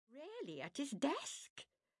busily at his desk.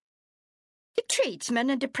 The tradesmen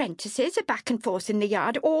and apprentices are back and forth in the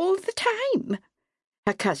yard all the time,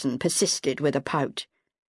 her cousin persisted with a pout.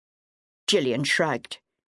 Gillian shrugged.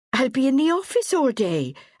 I'll be in the office all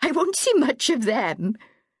day. I won't see much of them.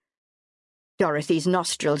 Dorothy's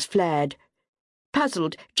nostrils flared.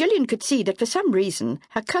 Puzzled, Gillian could see that for some reason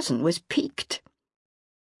her cousin was piqued.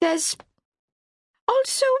 There's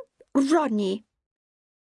also Ronnie.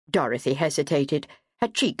 Dorothy hesitated, her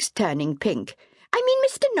cheeks turning pink. I mean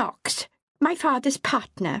Mr. Knox, my father's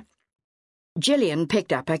partner. Gillian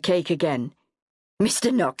picked up her cake again.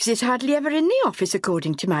 Mr. Knox is hardly ever in the office,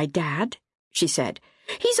 according to my dad, she said.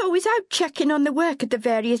 He's always out checking on the work at the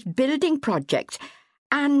various building projects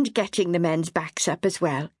and getting the men's backs up as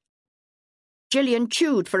well. Gillian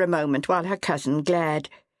chewed for a moment while her cousin glared.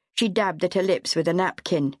 She dabbed at her lips with a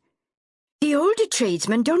napkin. The older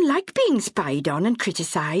tradesmen don't like being spied on and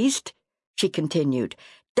criticised, she continued.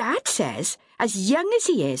 Dad says, as young as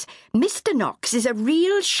he is, Mr. Knox is a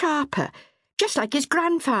real sharper, just like his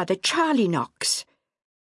grandfather, Charlie Knox.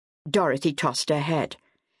 Dorothy tossed her head.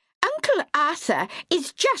 Uncle Arthur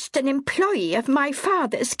is just an employee of my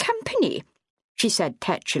father's company, she said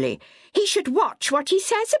tetchily. He should watch what he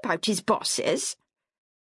says about his bosses.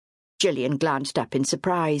 Gillian glanced up in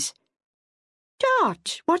surprise.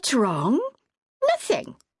 Dot, what's wrong?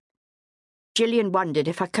 Nothing. Gillian wondered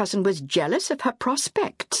if her cousin was jealous of her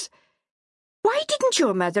prospects. Why didn't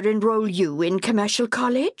your mother enroll you in commercial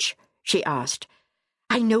college? She asked.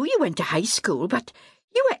 I know you went to high school, but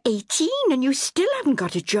you were 18 and you still haven't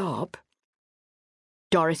got a job.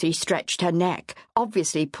 Dorothy stretched her neck,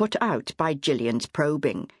 obviously put out by Gillian's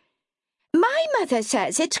probing. My mother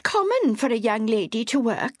says it's common for a young lady to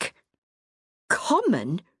work.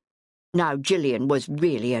 Common? Now Gillian was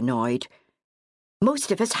really annoyed.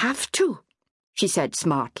 Most of us have to, she said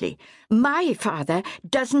smartly. My father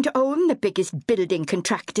doesn't own the biggest building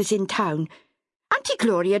contractors in town. Auntie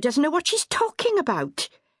Gloria doesn't know what she's talking about.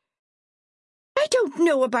 I don't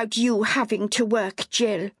know about you having to work,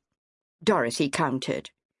 Jill, Dorothy countered.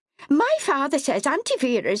 My father says Auntie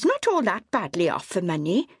Vera is not all that badly off for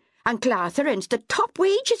money. Uncle Arthur earns the top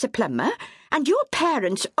wage as a plumber, and your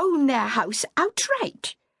parents own their house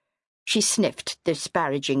outright. She sniffed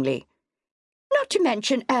disparagingly. Not to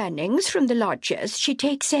mention earnings from the lodgers she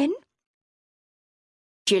takes in.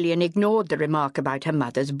 Gillian ignored the remark about her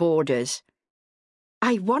mother's boarders.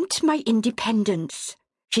 I want my independence,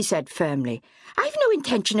 she said firmly. I've no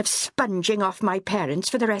intention of sponging off my parents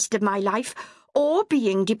for the rest of my life, or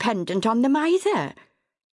being dependent on them either.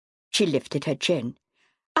 She lifted her chin.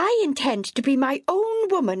 I intend to be my own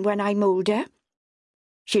woman when I'm older.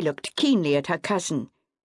 She looked keenly at her cousin.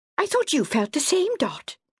 I thought you felt the same,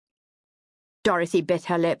 Dot. Dorothy bit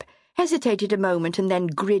her lip, hesitated a moment, and then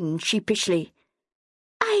grinned sheepishly.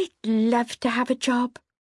 I'd love to have a job,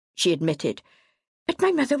 she admitted, but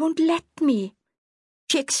my mother won't let me.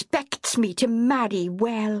 She expects me to marry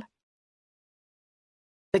well.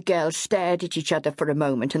 The girls stared at each other for a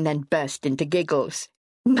moment and then burst into giggles.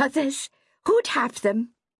 Mothers, who'd have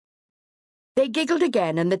them? They giggled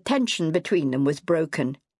again, and the tension between them was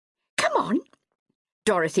broken. Come on,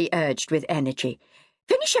 Dorothy urged with energy.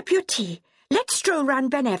 Finish up your tea. Let's stroll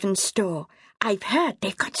round Ben Evans' store. I've heard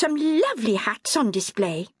they've got some lovely hats on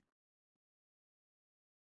display.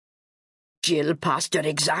 Jill passed her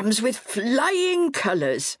exams with flying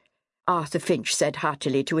colours, Arthur Finch said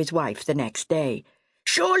heartily to his wife the next day.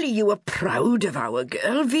 Surely you are proud of our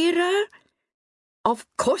girl, Vera? Of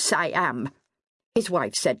course I am, his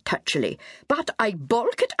wife said touchily, but I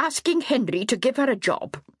balk at asking Henry to give her a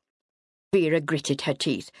job. Vera gritted her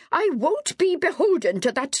teeth. I won't be beholden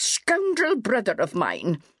to that scoundrel brother of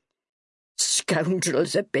mine.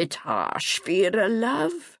 Scoundrel's a bit harsh, Vera,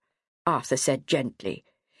 love, Arthur said gently.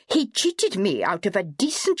 He cheated me out of a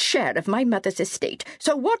decent share of my mother's estate,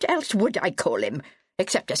 so what else would I call him,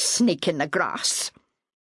 except a snake in the grass?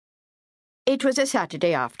 It was a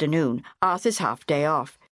Saturday afternoon, Arthur's half-day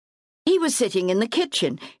off. He was sitting in the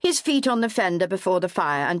kitchen, his feet on the fender before the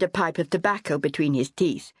fire and a pipe of tobacco between his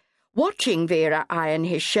teeth, watching Vera iron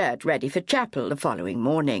his shirt ready for chapel the following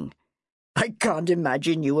morning. I can't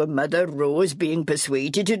imagine you and Mother Rose being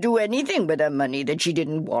persuaded to do anything with her money that she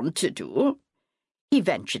didn't want to do, he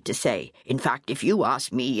ventured to say. In fact, if you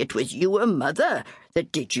ask me, it was you and Mother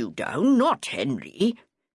that did you down, not Henry.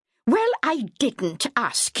 Well, I didn't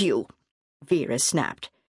ask you, Vera snapped.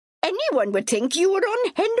 Anyone would think you were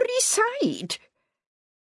on Henry's side.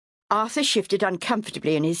 Arthur shifted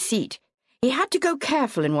uncomfortably in his seat. He had to go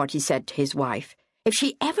careful in what he said to his wife. If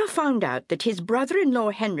she ever found out that his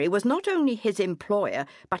brother-in-law Henry was not only his employer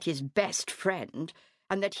but his best friend,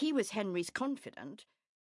 and that he was Henry's confidant,